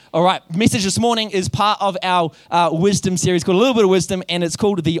All right, message this morning is part of our wisdom series called A Little Bit of Wisdom, and it's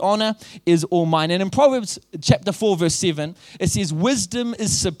called The Honor is All Mine. And in Proverbs chapter 4, verse 7, it says, wisdom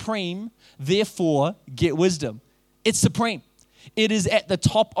is supreme, therefore get wisdom. It's supreme. It is at the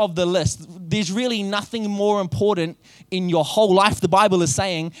top of the list. There's really nothing more important in your whole life, the Bible is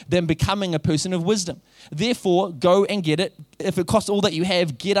saying, than becoming a person of wisdom. Therefore, go and get it. If it costs all that you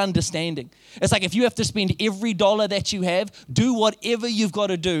have, get understanding. It's like if you have to spend every dollar that you have, do whatever you've got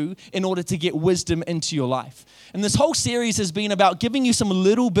to do in order to get wisdom into your life. And this whole series has been about giving you some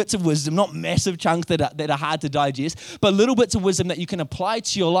little bits of wisdom, not massive chunks that are hard to digest, but little bits of wisdom that you can apply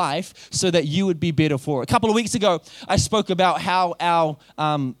to your life so that you would be better for it. A couple of weeks ago, I spoke about how our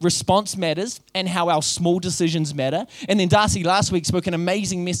response matters and how our small decisions matter. And then Darcy last week spoke an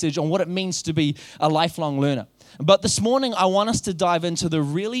amazing message on what it means to be a lifelong learner. But this morning, I want us to dive into the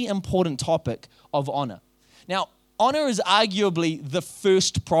really important topic of honor. Now, honor is arguably the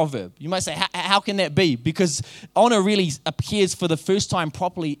first proverb. You might say, how can that be? Because honor really appears for the first time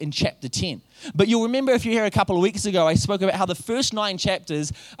properly in chapter 10. But you'll remember if you're here a couple of weeks ago, I spoke about how the first 9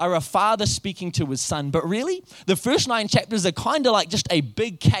 chapters are a father speaking to his son. But really, the first 9 chapters are kind of like just a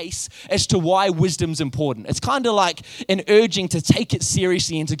big case as to why wisdom's important. It's kind of like an urging to take it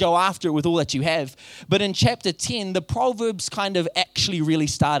seriously and to go after it with all that you have. But in chapter 10, the Proverbs kind of actually really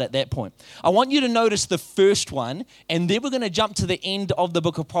start at that point. I want you to notice the first one, and then we're going to jump to the end of the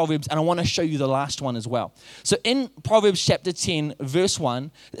book of Proverbs, and I want to show you the last one as well. So in Proverbs chapter 10, verse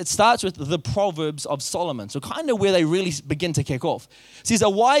 1, it starts with the Proverbs of Solomon. So kind of where they really begin to kick off. It says, a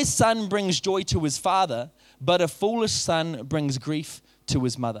wise son brings joy to his father, but a foolish son brings grief to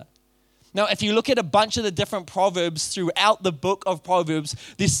his mother. Now, if you look at a bunch of the different Proverbs throughout the book of Proverbs,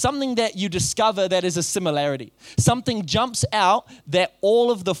 there's something that you discover that is a similarity. Something jumps out that all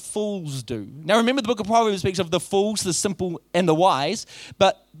of the fools do. Now, remember the book of Proverbs speaks of the fools, the simple, and the wise,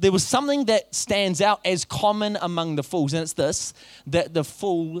 but there was something that stands out as common among the fools, and it's this, that the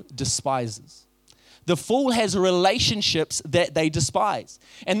fool despises. The fool has relationships that they despise.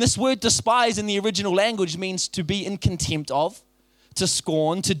 And this word despise in the original language means to be in contempt of, to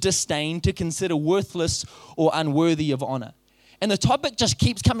scorn, to disdain, to consider worthless or unworthy of honor. And the topic just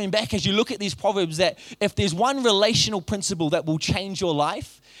keeps coming back as you look at these Proverbs that if there's one relational principle that will change your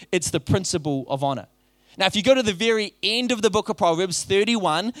life, it's the principle of honor. Now, if you go to the very end of the book of Proverbs,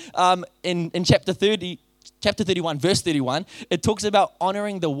 31, in chapter 31, verse 31, it talks about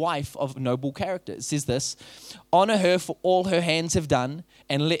honoring the wife of noble character. It says this, honor her for all her hands have done,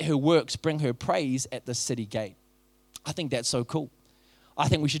 and let her works bring her praise at the city gate. I think that's so cool. I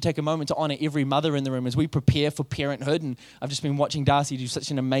think we should take a moment to honor every mother in the room as we prepare for parenthood. And I've just been watching Darcy do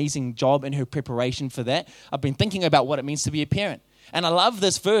such an amazing job in her preparation for that. I've been thinking about what it means to be a parent. And I love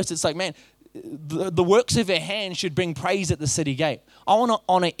this verse. It's like, man, the works of her hand should bring praise at the city gate. I want to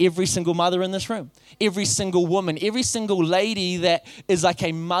honor every single mother in this room, every single woman, every single lady that is like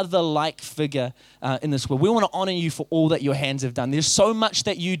a mother-like figure in this world. We want to honor you for all that your hands have done. There's so much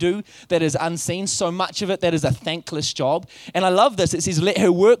that you do that is unseen, so much of it that is a thankless job. And I love this. It says, let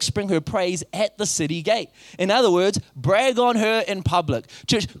her works bring her praise at the city gate. In other words, brag on her in public.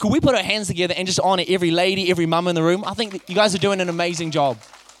 Church, could we put our hands together and just honor every lady, every mum in the room? I think that you guys are doing an amazing job.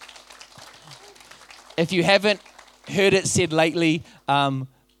 If you haven't heard it said lately, for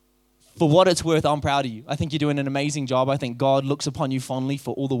what it's worth, I'm proud of you. I think you're doing an amazing job. I think God looks upon you fondly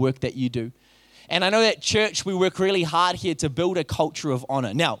for all the work that you do. And I know that church, we work really hard here to build a culture of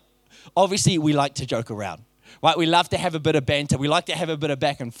honor. Now, obviously, we like to joke around, right? We love to have a bit of banter. We like to have a bit of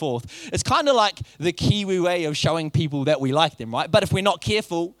back and forth. It's kind of like the Kiwi way of showing people that we like them, right? But if we're not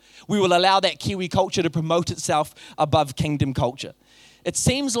careful, we will allow that Kiwi culture to promote itself above kingdom culture. It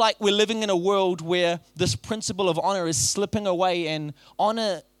seems like we're living in a world where this principle of honor is slipping away, and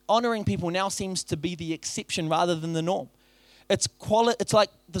honoring people now seems to be the exception rather than the norm. It's like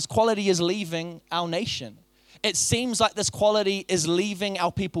this quality is leaving our nation. It seems like this quality is leaving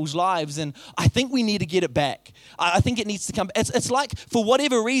our people's lives, and I think we need to get it back. I think it needs to come. It's like, for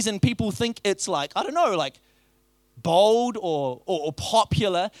whatever reason, people think it's like, I don't know, like bold or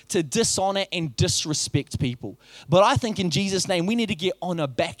popular to dishonor and disrespect people. But I think in Jesus' name, we need to get honor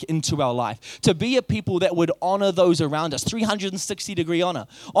back into our life, to be a people that would honor those around us. 360-degree honor.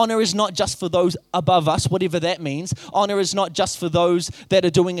 Honor is not just for those above us, whatever that means. Honor is not just for those that are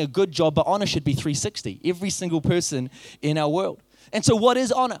doing a good job, but honor should be 360. Every single person in our world. And so what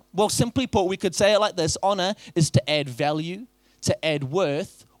is honor? Well, simply put, we could say it like this. Honor is to add value, to add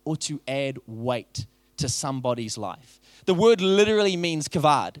worth, or to add weight to somebody's life. The word literally means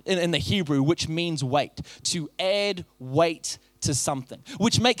kavod in the Hebrew, which means weight, to add weight to something,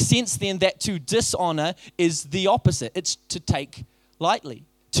 which makes sense then that to dishonor is the opposite. It's to take lightly,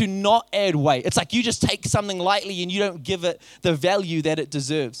 to not add weight. It's like you just take something lightly and you don't give it the value that it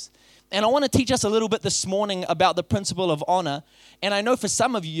deserves. And I want to teach us a little bit this morning about the principle of honor. And I know for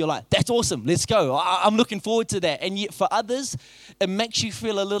some of you, you're like, that's awesome, let's go. I'm looking forward to that. And yet for others, it makes you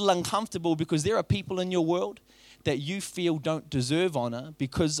feel a little uncomfortable because there are people in your world that you feel don't deserve honor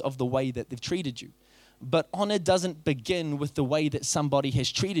because of the way that they've treated you. But honor doesn't begin with the way that somebody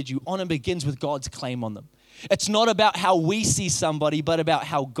has treated you. Honor begins with God's claim on them. It's not about how we see somebody, but about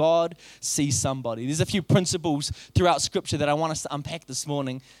how God sees somebody. There's a few principles throughout Scripture that I want us to unpack this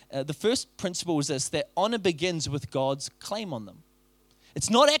morning. The first principle is this, that honor begins with God's claim on them. It's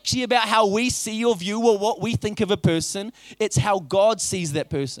not actually about how we see or view or what we think of a person. It's how God sees that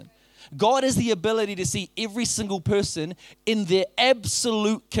person. God has the ability to see every single person in their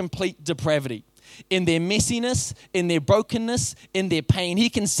absolute complete depravity. In their messiness, in their brokenness, in their pain. He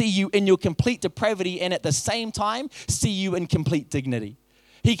can see you in your complete depravity and at the same time see you in complete dignity.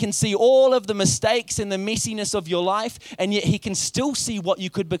 He can see all of the mistakes and the messiness of your life, and yet he can still see what you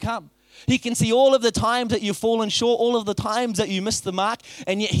could become. He can see all of the times that you've fallen short, all of the times that you missed the mark,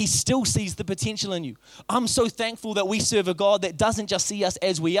 and yet he still sees the potential in you. I'm so thankful that we serve a God that doesn't just see us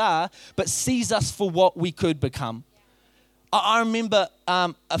as we are, but sees us for what we could become. I remember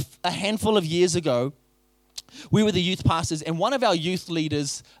a handful of years ago, we were the youth pastors, and one of our youth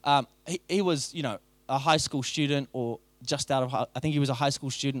leaders, he was, a high school student or just out of, I think he was a high school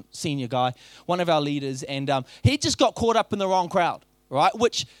student, senior guy, one of our leaders, and he just got caught up in the wrong crowd, right?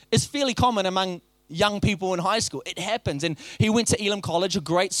 Which is fairly common among young people in high school. It happens. And he went to Elam College, a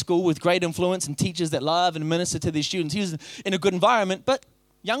great school with great influence and teachers that love and minister to their students. He was in a good environment, but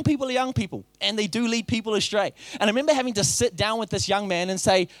young people are young people, and they do lead people astray. And I remember having to sit down with this young man and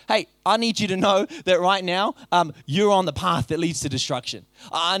say, hey, I need you to know that right now, you're on the path that leads to destruction.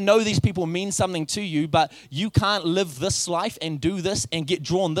 I know these people mean something to you, but you can't live this life and do this and get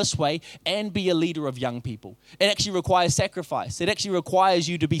drawn this way and be a leader of young people. It actually requires sacrifice. It actually requires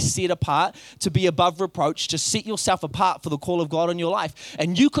you to be set apart, to be above reproach, to set yourself apart for the call of God in your life.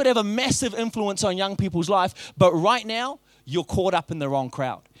 And you could have a massive influence on young people's life, but right now, you're caught up in the wrong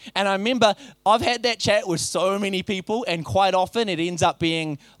crowd. And I remember I've had that chat with so many people, and quite often it ends up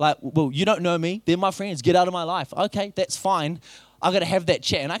being like, well, you don't know me. They're my friends. Get out of my life. Okay, that's fine. I've got to have that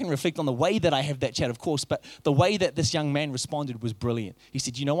chat. And I can reflect on the way that I have that chat, of course, but the way that this young man responded was brilliant. He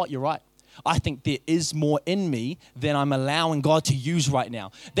said, you know what? You're right. I think there is more in me than I'm allowing God to use right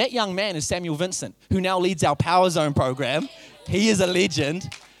now. That young man is Samuel Vincent, who now leads our Power Zone program. He is a legend.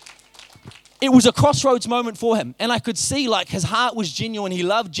 It was a crossroads moment for him. And I could see like his heart was genuine. He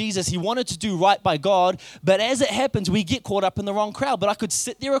loved Jesus. He wanted to do right by God. But as it happens, we get caught up in the wrong crowd. But I could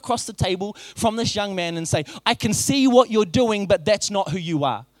sit there across the table from this young man and say, I can see what you're doing, but that's not who you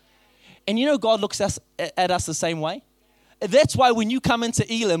are. And God looks at us the same way. That's why when you come into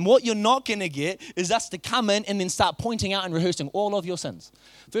Elam, what you're not going to get is us to come in and then start pointing out and rehearsing all of your sins.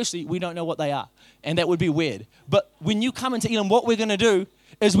 Firstly, we don't know what they are, and that would be weird. But when you come into Elam, what we're going to do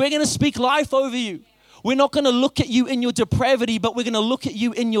is we're going to speak life over you. We're not going to look at you in your depravity, but we're going to look at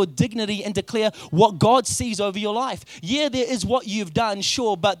you in your dignity and declare what God sees over your life. Yeah, there is what you've done,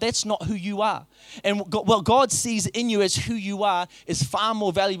 sure, but that's not who you are. And what God sees in you as who you are is far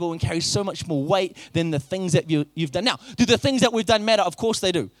more valuable and carries so much more weight than the things that you've done. Now, do the things that we've done matter? Of course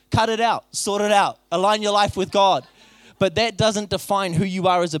they do. Cut it out, sort it out, align your life with God. But that doesn't define who you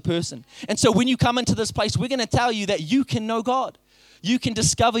are as a person. And so when you come into this place, we're going to tell you that you can know God. You can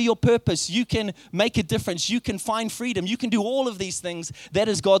discover your purpose. You can make a difference. You can find freedom. You can do all of these things. That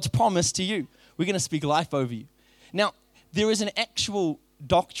is God's promise to you. We're going to speak life over you. Now, there is an actual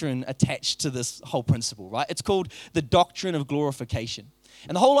doctrine attached to this whole principle, right? It's called the doctrine of glorification.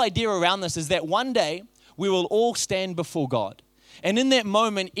 And the whole idea around this is that one day we will all stand before God. And in that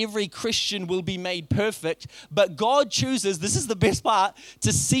moment, every Christian will be made perfect. But God chooses, this is the best part,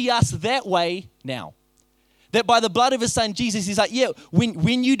 to see us that way now. That by the blood of his son, Jesus, he's like, yeah,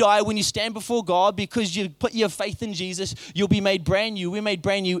 when you die, when you stand before God, because you put your faith in Jesus, you'll be made brand new. We're made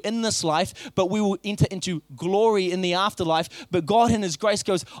brand new in this life, but we will enter into glory in the afterlife. But God in his grace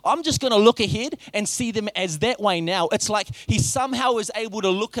goes, I'm just going to look ahead and see them as that way now. It's like he somehow is able to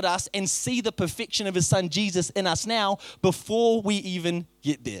look at us and see the perfection of his son, Jesus, in us now before we even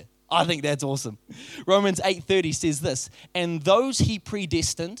get there. I think that's awesome. Romans 8:30 says this, and those he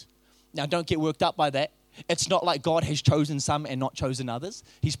predestined, now don't get worked up by that. It's not like God has chosen some and not chosen others.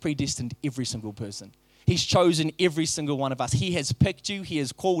 He's predestined every single person. He's chosen every single one of us. He has picked you. He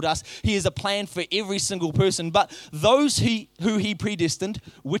has called us. He has a plan for every single person. But those who he predestined,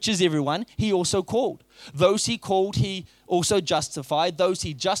 which is everyone, he also called. Those he called, he also justified. Those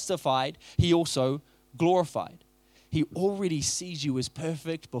he justified, he also glorified. He already sees you as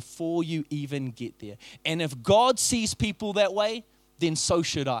perfect before you even get there. And if God sees people that way, then so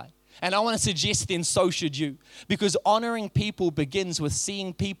should I. And I want to suggest then so should you. Because honoring people begins with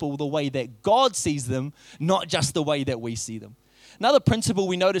seeing people the way that God sees them, not just the way that we see them. Another principle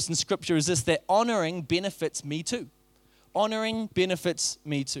we notice in Scripture is this, that honoring benefits me too. Honoring benefits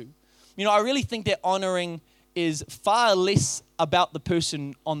me too. You know, I really think that honoring is far less about the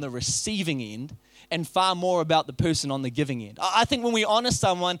person on the receiving end and far more about the person on the giving end. I think when we honor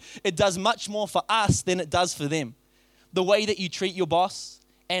someone, it does much more for us than it does for them. The way that you treat your boss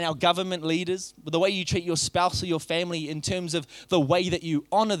and our government leaders, the way you treat your spouse or your family in terms of the way that you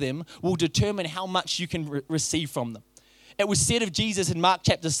honor them will determine how much you can receive from them. It was said of Jesus in Mark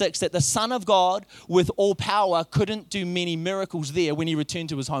chapter 6 that the Son of God with all power couldn't do many miracles there when he returned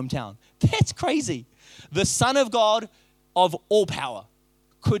to his hometown. That's crazy. The Son of God of all power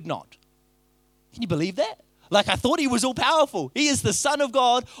could not. Can you believe that? Like, I thought he was all powerful. He is the Son of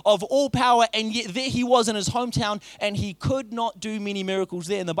God of all power, and yet there he was in his hometown, and he could not do many miracles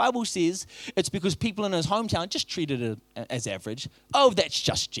there. And the Bible says it's because people in his hometown just treated it as average. Oh, that's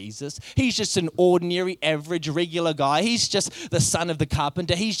just Jesus. He's just an ordinary, average, regular guy. He's just the son of the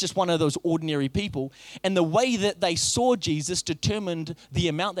carpenter. He's just one of those ordinary people. And the way that they saw Jesus determined the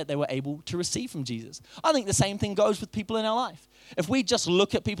amount that they were able to receive from Jesus. I think the same thing goes with people in our life. If we just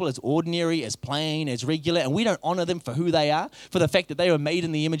look at people as ordinary, as plain, as regular, and we don't honor them for who they are, for the fact that they were made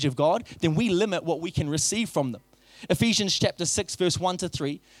in the image of God, then we limit what we can receive from them. Ephesians chapter 6, verse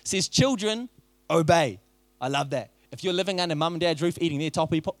 1-3 says, children, obey. I love that. If you're living under mum and dad's roof eating their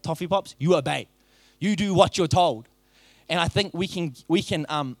toffee pops, you obey. You do what you're told. And I think we can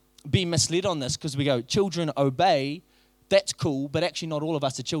be misled on this because we go, children, obey. That's cool, but actually not all of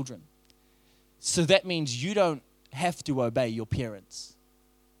us are children. So that means you don't have to obey your parents,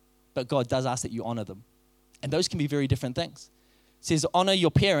 but God does ask that you honor them. And those can be very different things. It says, honor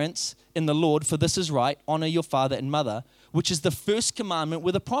your parents in the Lord, for this is right. Honor your father and mother, which is the first commandment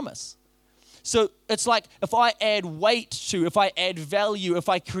with a promise. So it's like if I add weight to, if I add value, if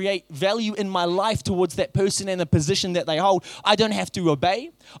I create value in my life towards that person and the position that they hold, I don't have to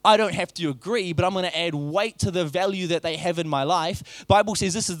obey, I don't have to agree, but I'm going to add weight to the value that they have in my life. Bible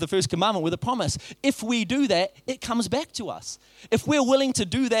says this is the first commandment with a promise. If we do that, it comes back to us. If we're willing to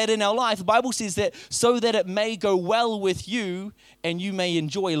do that in our life, the Bible says that so that it may go well with you and you may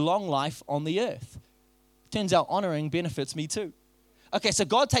enjoy long life on the earth. Turns out honoring benefits me too. Okay, so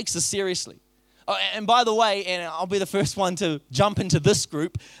God takes this seriously. Oh, and by the way, and I'll be the first one to jump into this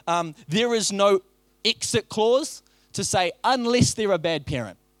group, there is no exit clause to say unless they're a bad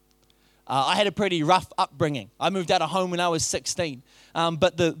parent. I had a pretty rough upbringing. I moved out of home when I was 16.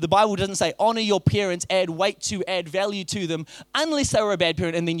 But the Bible doesn't say honor your parents, add weight to, add value to them, unless they were a bad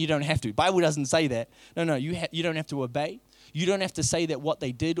parent, and then you don't have to. The Bible doesn't say that. No, you don't have to obey. You don't have to say that what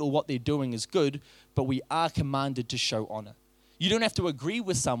they did or what they're doing is good, but we are commanded to show honor. You don't have to agree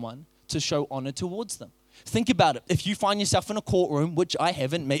with someone to show honor towards them. Think about it. If you find yourself in a courtroom, which I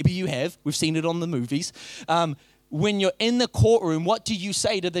haven't, maybe you have, we've seen it on the movies. When you're in the courtroom, what do you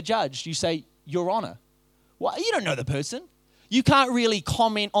say to the judge? You say, Your Honor. Well, you don't know the person. You can't really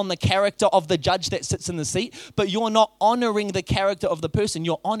comment on the character of the judge that sits in the seat, but you're not honoring the character of the person.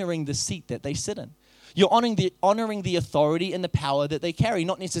 You're honoring the seat that they sit in. You're honoring the authority and the power that they carry,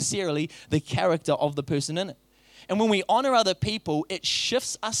 not necessarily the character of the person in it. And when we honor other people, it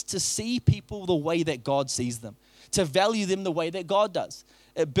shifts us to see people the way that God sees them, to value them the way that God does.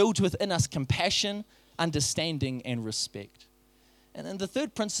 It builds within us compassion, understanding, and respect. And then the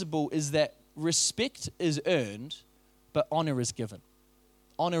third principle is that respect is earned, but honor is given.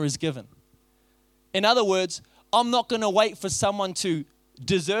 Honor is given. In other words, I'm not going to wait for someone to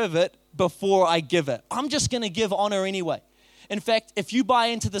deserve it before I give it. I'm just going to give honor anyway. In fact, if you buy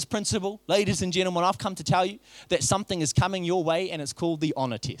into this principle, ladies and gentlemen, I've come to tell you that something is coming your way, and it's called the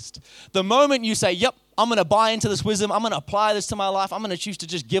honor test. The moment you say, yep, I'm going to buy into this wisdom, I'm going to apply this to my life, I'm going to choose to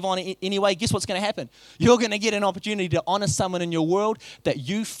just give honor anyway, guess what's going to happen? You're going to get an opportunity to honor someone in your world that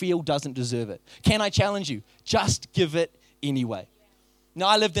you feel doesn't deserve it. Can I challenge you? Just give it anyway. Now,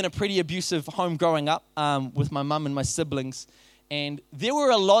 I lived in a pretty abusive home growing up with my mum and my siblings, and there were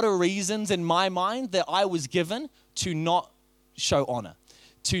a lot of reasons in my mind that I was given to not show honor,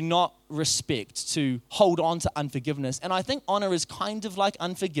 to not respect, to hold on to unforgiveness. And I think honor is kind of like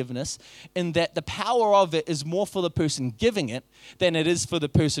unforgiveness in that the power of it is more for the person giving it than it is for the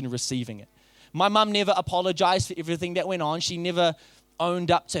person receiving it. My mum never apologized for everything that went on. She never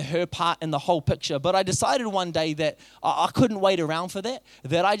owned up to her part in the whole picture. But I decided one day that I couldn't wait around for that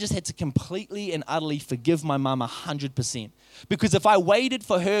I just had to completely and utterly forgive my mum 100%. Because if I waited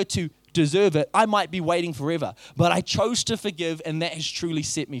for her to deserve it, I might be waiting forever. But I chose to forgive, and that has truly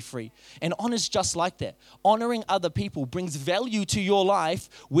set me free. And honor's just like that. Honoring other people brings value to your life,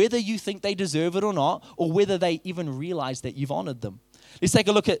 whether you think they deserve it or not, or whether they even realize that you've honored them. Let's take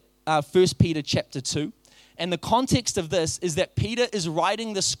a look at 1 Peter chapter 2. And the context of this is that Peter is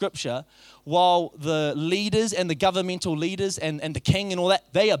writing the scripture while the leaders and the governmental leaders and the king and all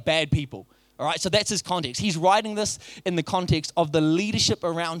that, they are bad people. All right, so that's his context. He's writing this in the context of the leadership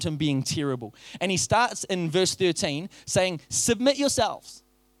around him being terrible. And he starts in verse 13 saying, submit yourselves.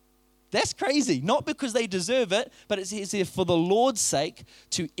 That's crazy. Not because they deserve it, but it says here, for the Lord's sake,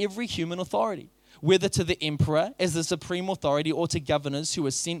 to every human authority, whether to the emperor as the supreme authority or to governors who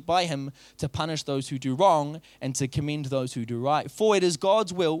are sent by him to punish those who do wrong and to commend those who do right. For it is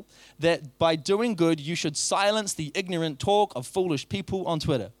God's will that by doing good you should silence the ignorant talk of foolish people on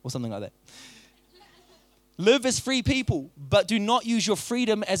Twitter or something like that. Live as free people, but do not use your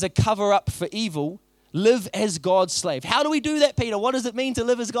freedom as a cover-up for evil. Live as God's slave. How do we do that, Peter? What does it mean to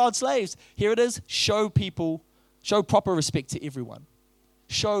live as God's slaves? Here it is. Show proper respect to everyone.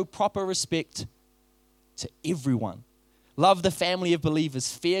 Show proper respect to everyone. Love the family of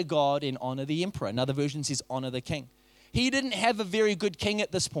believers, fear God, and honor the emperor. Another version says honor the king. He didn't have a very good king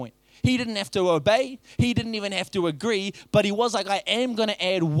at this point. He didn't have to obey. He didn't even have to agree, but he was like, I am going to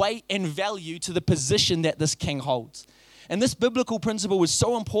add weight and value to the position that this king holds. And this biblical principle was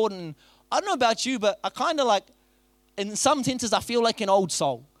so important. I don't know about you, but I kind of like, in some senses, I feel like an old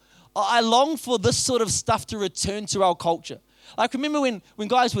soul. I long for this sort of stuff to return to our culture. Like, remember when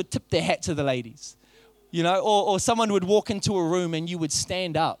guys would tip their hat to the ladies? You know, or someone would walk into a room and you would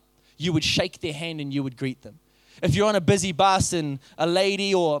stand up. You would shake their hand and you would greet them. If you're on a busy bus and a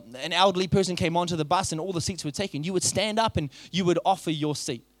lady or an elderly person came onto the bus and all the seats were taken, you would stand up and you would offer your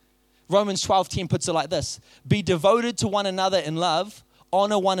seat. Romans 12:10 puts it like this. Be devoted to one another in love.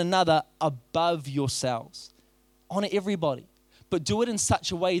 Honor one another above yourselves. Honor everybody. But do it in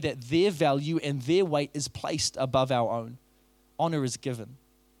such a way that their value and their weight is placed above our own. Honor is given.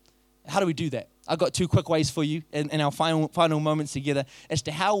 How do we do that? I've got 2 quick ways for you in our final moments together as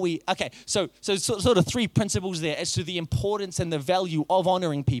to how we, so sort of 3 principles there as to the importance and the value of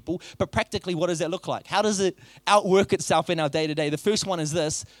honoring people, but practically what does that look like? How does it outwork itself in our day-to-day? The first one is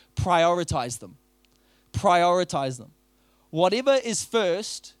this, prioritize them. Prioritize them. Whatever is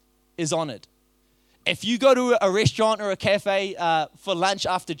first is honored. If you go to a restaurant or a cafe for lunch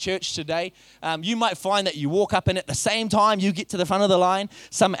after church today, you might find that you walk up and at the same time you get to the front of the line,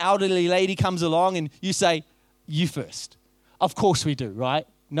 some elderly lady comes along and you say, you first. Of course we do, right?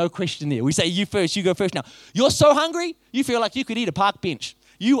 No question there. We say, you first, you go first. Now, you're so hungry, you feel like you could eat a park bench.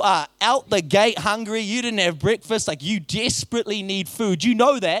 You are out the gate hungry. You didn't have breakfast. Like, you desperately need food. You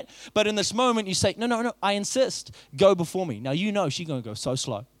know that. But in this moment, you say, no, I insist. Go before me. Now, you know she's going to go so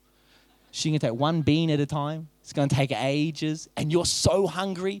slow. She's going to take one bean at a time. It's going to take ages. And you're so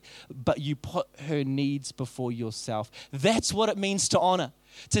hungry, but you put her needs before yourself. That's what it means to honor.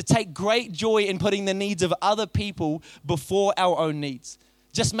 To take great joy in putting the needs of other people before our own needs.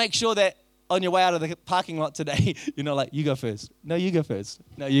 Just make sure that on your way out of the parking lot today, you're not like, you go first. No, you go first.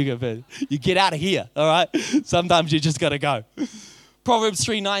 No, you go first. You get out of here, all right? Sometimes you just got to go. Proverbs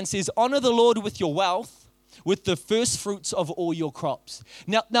 3:9 says, honor the Lord with your wealth, with the first fruits of all your crops.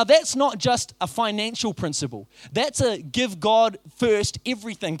 Now that's not just a financial principle. That's a give God first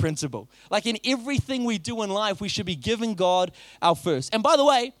everything principle. Like, in everything we do in life, we should be giving God our first. And by the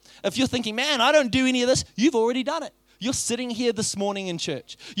way, if you're thinking, man, I don't do any of this, you've already done it. You're sitting here this morning in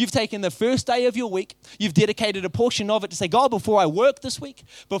church. You've taken the first day of your week. You've dedicated a portion of it to say, God, before I work this week,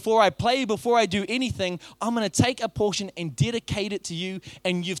 before I play, before I do anything, I'm going to take a portion and dedicate it to you,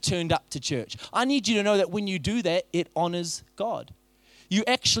 and you've turned up to church. I need you to know that when you do that, it honors God. You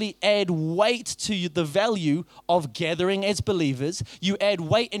actually add weight to the value of gathering as believers. You add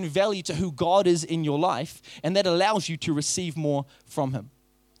weight and value to who God is in your life, and that allows you to receive more from Him.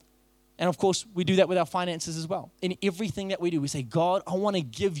 And of course, we do that with our finances as well. In everything that we do, we say, God, I want to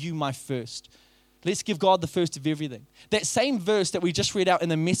give you my first. Let's give God the first of everything. That same verse that we just read out in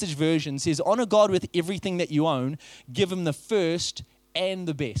the Message version says, honor God with everything that you own. Give Him the first and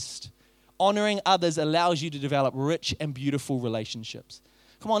the best. Honoring others allows you to develop rich and beautiful relationships.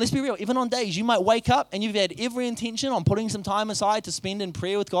 Come on, let's be real. Even on days, you might wake up and you've had every intention on putting some time aside to spend in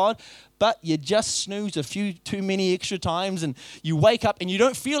prayer with God, but you just snoozed a few too many extra times, and you wake up and you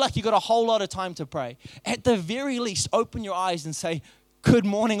don't feel like you've got a whole lot of time to pray. At the very least, open your eyes and say, good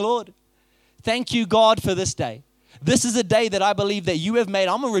morning, Lord. Thank you, God, for this day. This is a day that I believe that you have made.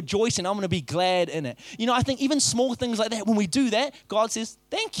 I'm going to rejoice and I'm going to be glad in it. You know, I think even small things like that, when we do that, God says,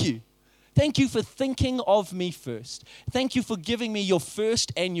 thank you. Thank you for thinking of me first. Thank you for giving me your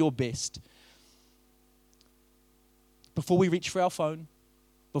first and your best. Before we reach for our phone,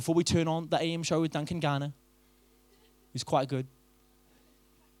 before we turn on the AM show with Duncan Garner, who's quite good.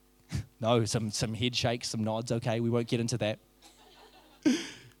 No, some head shakes, some nods, okay, we won't get into that.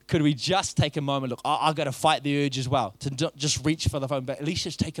 Could we just take a moment, look, I've got to fight the urge as well, to just reach for the phone, but at least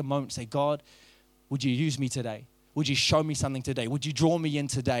just take a moment and say, God, would you use me today? Would you show me something today? Would you draw me in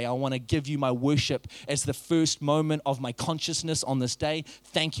today? I want to give you my worship as the first moment of my consciousness on this day.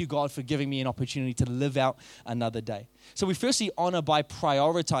 Thank you, God, for giving me an opportunity to live out another day. So we firstly honor by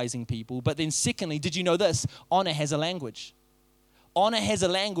prioritizing people, but then secondly, did you know this? Honor has a language. Honor has a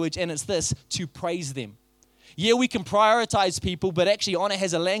language, and it's this, to praise them. Yeah, we can prioritize people, but actually honor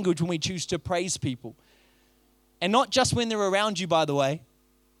has a language when we choose to praise people. And not just when they're around you, by the way,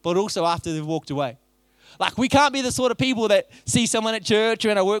 but also after they've walked away. Like, we can't be the sort of people that see someone at church or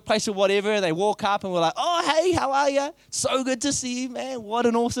in a workplace or whatever, and they walk up and we're like, oh, hey, how are you? So good to see you, man. What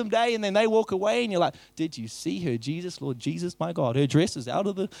an awesome day. And then they walk away and you're like, did you see her? Jesus, Lord Jesus, my God, her dress is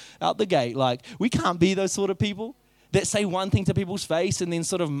out the gate. Like, we can't be those sort of people that say one thing to people's face and then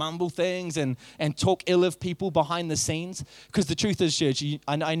sort of mumble things and talk ill of people behind the scenes. Because the truth is, church,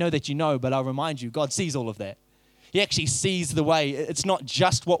 I know that you know, but I'll remind you, God sees all of that. He actually sees the way. It's not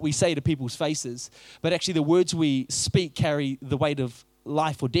just what we say to people's faces, but actually the words we speak carry the weight of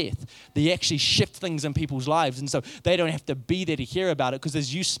life or death. They actually shift things in people's lives. And so they don't have to be there to hear about it, because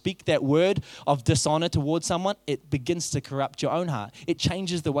as you speak that word of dishonor towards someone, it begins to corrupt your own heart. It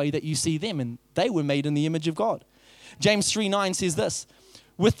changes the way that you see them, and they were made in the image of God. James 3:9 says this,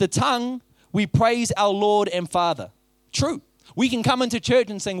 with the tongue we praise our Lord and Father. True. We can come into church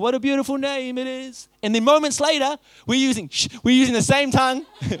and sing, what a beautiful name it is. And then moments later, we're using the same tongue.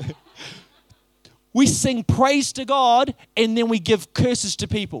 We sing praise to God, and then we give curses to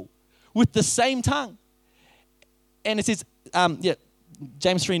people with the same tongue. And it says,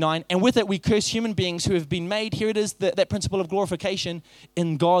 James 3:9, and with it we curse human beings who have been made, here it is, that principle of glorification,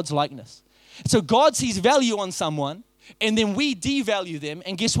 in God's likeness. So God sees value on someone, and then we devalue them,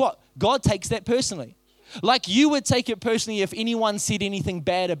 and guess what? God takes that personally. Like you would take it personally if anyone said anything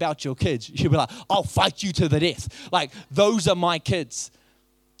bad about your kids. You'd be like, I'll fight you to the death. Like, those are my kids.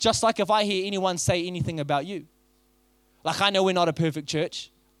 Just like if I hear anyone say anything about you. Like, I know we're not a perfect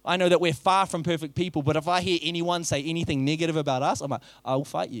church. I know that we're far from perfect people, but if I hear anyone say anything negative about us, I'm like, I'll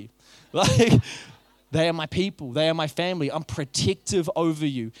fight you. Like, they are my people. They are my family. I'm protective over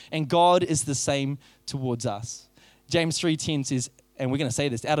you. And God is the same towards us. James 3:10 says, and we're going to say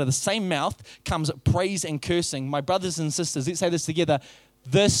this, out of the same mouth comes praise and cursing. My brothers and sisters, let's say this together.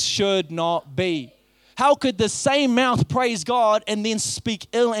 This should not be. How could the same mouth praise God and then speak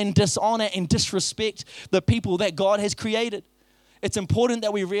ill and dishonor and disrespect the people that God has created? It's important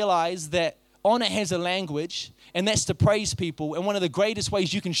that we realize that honor has a language, and that's to praise people. And one of the greatest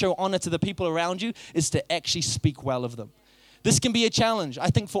ways you can show honor to the people around you is to actually speak well of them. This can be a challenge,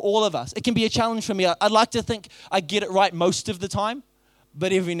 I think, for all of us. It can be a challenge for me. I'd like to think I get it right most of the time,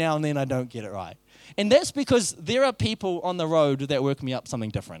 but every now and then I don't get it right. And that's because there are people on the road that work me up something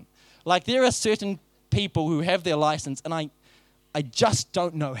different. Like, there are certain people who have their license, and I just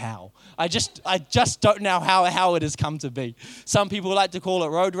don't know how. I just don't know how it has come to be. Some people like to call it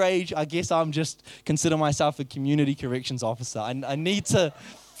road rage. I guess I'm just consider myself a community corrections officer. I need to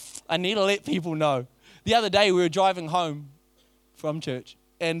let people know. The other day we were driving home from church,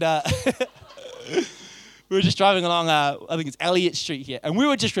 and we were just driving along, I think it's Elliott Street here, and we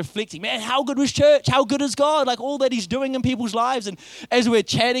were just reflecting, man, how good was church? How good is God? Like, all that he's doing in people's lives. And as we're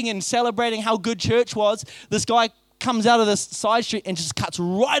chatting and celebrating how good church was, this guy comes out of this side street and just cuts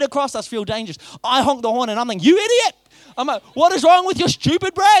right across us. Feel dangerous. I honk the horn and I'm like, you idiot. I'm like, what is wrong with your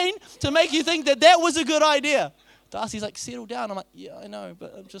stupid brain to make you think that was a good idea? Darcy's like, settle down. I'm like, yeah, I know,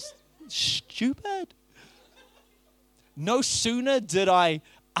 but I'm just stupid. No sooner did I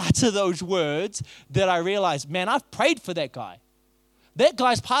utter those words that I realized, man, I've prayed for that guy. That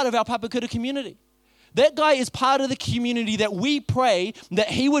guy's part of our Papakura community. That guy is part of the community that we pray that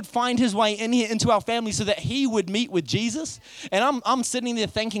he would find his way in here into our family so that he would meet with Jesus. And I'm sitting there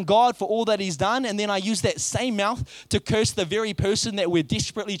thanking God for all that he's done, and then I use that same mouth to curse the very person that we're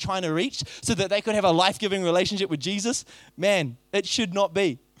desperately trying to reach so that they could have a life-giving relationship with Jesus. Man, it should not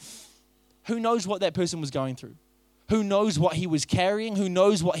be. Who knows what that person was going through? Who knows what he was carrying? Who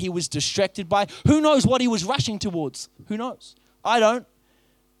knows what he was distracted by? Who knows what he was rushing towards? Who knows? I don't.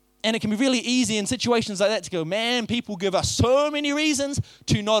 And it can be really easy in situations like that to go, man, people give us so many reasons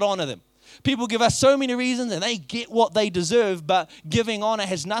to not honor them. People give us so many reasons and they get what they deserve, but giving honor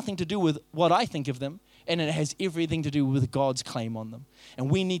has nothing to do with what I think of them, and it has everything to do with God's claim on them. And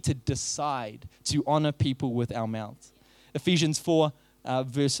we need to decide to honor people with our mouths. Ephesians 4,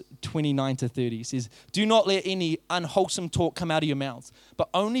 verse 29 to 30 says, "Do not let any unwholesome talk come out of your mouths, but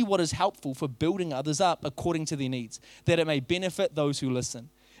only what is helpful for building others up according to their needs, that it may benefit those who listen.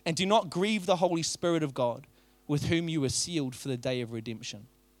 And do not grieve the Holy Spirit of God, with whom you were sealed for the day of redemption."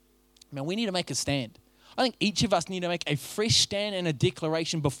 Man, we need to make a stand. I think each of us need to make a fresh stand and a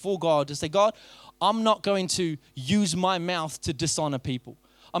declaration before God to say, God, I'm not going to use my mouth to dishonor people.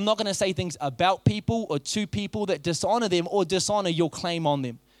 I'm not going to say things about people or to people that dishonor them or dishonor your claim on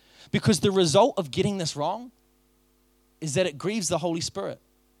them. Because the result of getting this wrong is that it grieves the Holy Spirit.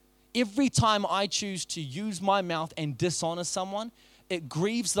 Every time I choose to use my mouth and dishonor someone, it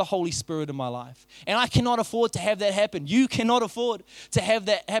grieves the Holy Spirit in my life. And I cannot afford to have that happen. You cannot afford to have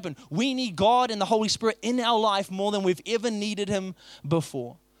that happen. We need God and the Holy Spirit in our life more than we've ever needed Him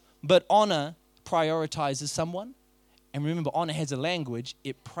before. But honor prioritizes someone. And remember, honor has a language.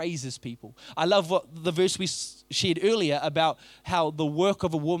 It praises people. I love what the verse we shared earlier about how the work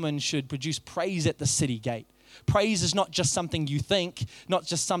of a woman should produce praise at the city gate. Praise is not just something you think, not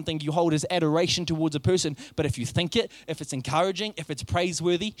just something you hold as adoration towards a person, but if you think it, if it's encouraging, if it's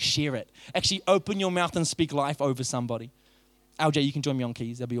praiseworthy, share it. Actually open your mouth and speak life over somebody. LJ, you can join me on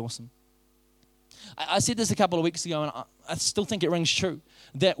keys. That'd be awesome. I said this a couple of weeks ago, and I still think it rings true,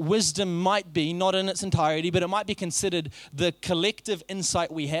 that wisdom might be, not in its entirety, but it might be considered the collective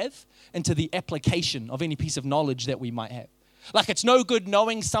insight we have into the application of any piece of knowledge that we might have. Like, it's no good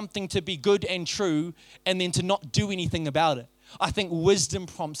knowing something to be good and true and then to not do anything about it. I think wisdom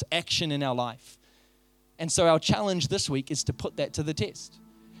prompts action in our life. And so our challenge this week is to put that to the test.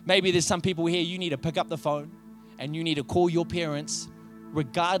 Maybe there's some people here, you need to pick up the phone and you need to call your parents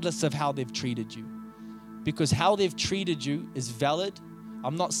regardless of how they've treated you. Because how they've treated you is valid.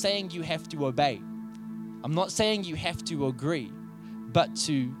 I'm not saying you have to obey. I'm not saying you have to agree. But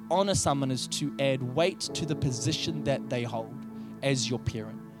to honor someone is to add weight to the position that they hold as your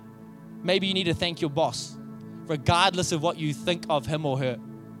parent. Maybe you need to thank your boss, regardless of what you think of him or her.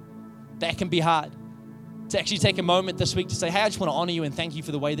 That can be hard. To actually take a moment this week to say, hey, I just want to honor you and thank you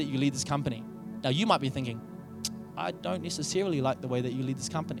for the way that you lead this company. Now, you might be thinking, I don't necessarily like the way that you lead this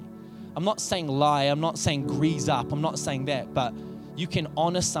company. I'm not saying lie. I'm not saying grease up. I'm not saying that. But you can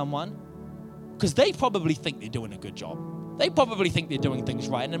honor someone because they probably think they're doing a good job. They probably think they're doing things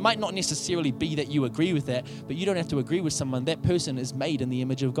right. And it might not necessarily be that you agree with that, but you don't have to agree with someone. That person is made in the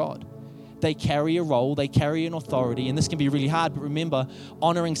image of God. They carry a role, they carry an authority, and this can be really hard, but remember,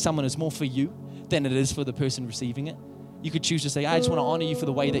 honoring someone is more for you than it is for the person receiving it. You could choose to say, I just want to honor you for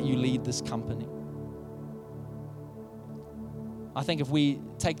the way that you lead this company. I think if we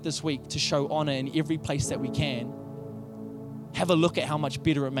take this week to show honor in every place that we can, have a look at how much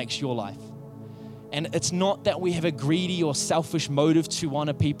better it makes your life. And it's not that we have a greedy or selfish motive to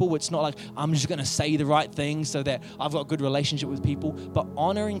honor people. It's not like, I'm just going to say the right thing so that I've got a good relationship with people. But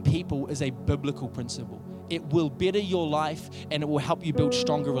honoring people is a biblical principle. It will better your life and it will help you build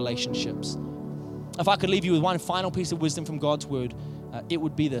stronger relationships. If I could leave you with one final piece of wisdom from God's word, it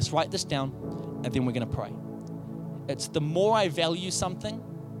would be this. Write this down and then we're going to pray. It's the more I value something,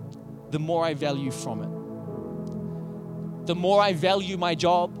 the more I value from it. The more I value my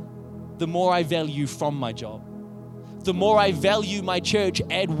job, the more I value from my job. The more I value my church,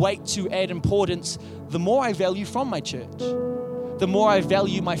 add weight to add importance, the more I value from my church. The more I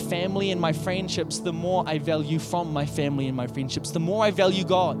value my family and my friendships, the more I value from my family and my friendships. The more I value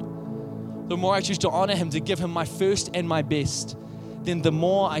God, the more I choose to honor Him, to give Him my first and my best, then the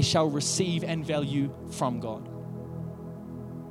more I shall receive and value from God.